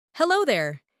Hello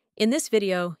there! In this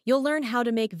video, you'll learn how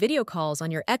to make video calls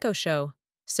on your Echo Show.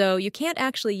 So you can't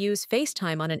actually use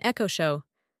Facetime on an Echo Show.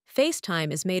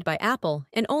 Facetime is made by Apple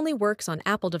and only works on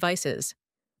Apple devices.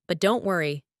 But don't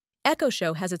worry, Echo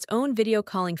Show has its own video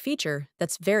calling feature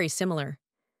that's very similar.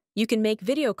 You can make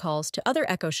video calls to other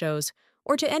Echo Shows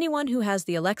or to anyone who has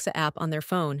the Alexa app on their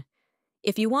phone.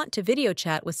 If you want to video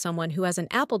chat with someone who has an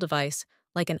Apple device,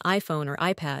 like an iPhone or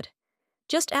iPad,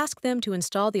 just ask them to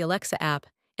install the Alexa app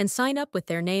and sign up with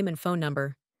their name and phone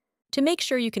number. To make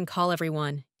sure you can call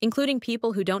everyone, including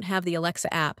people who don't have the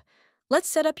Alexa app, let's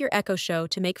set up your Echo Show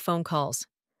to make phone calls.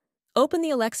 Open the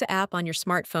Alexa app on your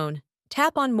smartphone,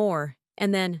 tap on More,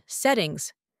 and then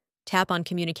Settings. Tap on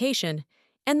Communication,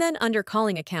 and then under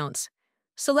Calling Accounts.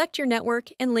 Select your network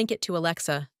and link it to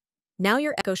Alexa. Now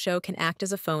your Echo Show can act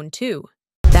as a phone too.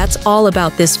 That's all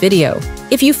about this video.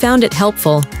 If you found it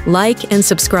helpful, like and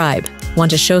subscribe.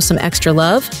 Want to show some extra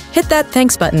love? Hit that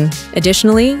thanks button.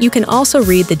 Additionally, you can also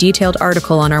read the detailed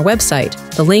article on our website.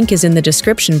 The link is in the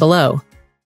description below.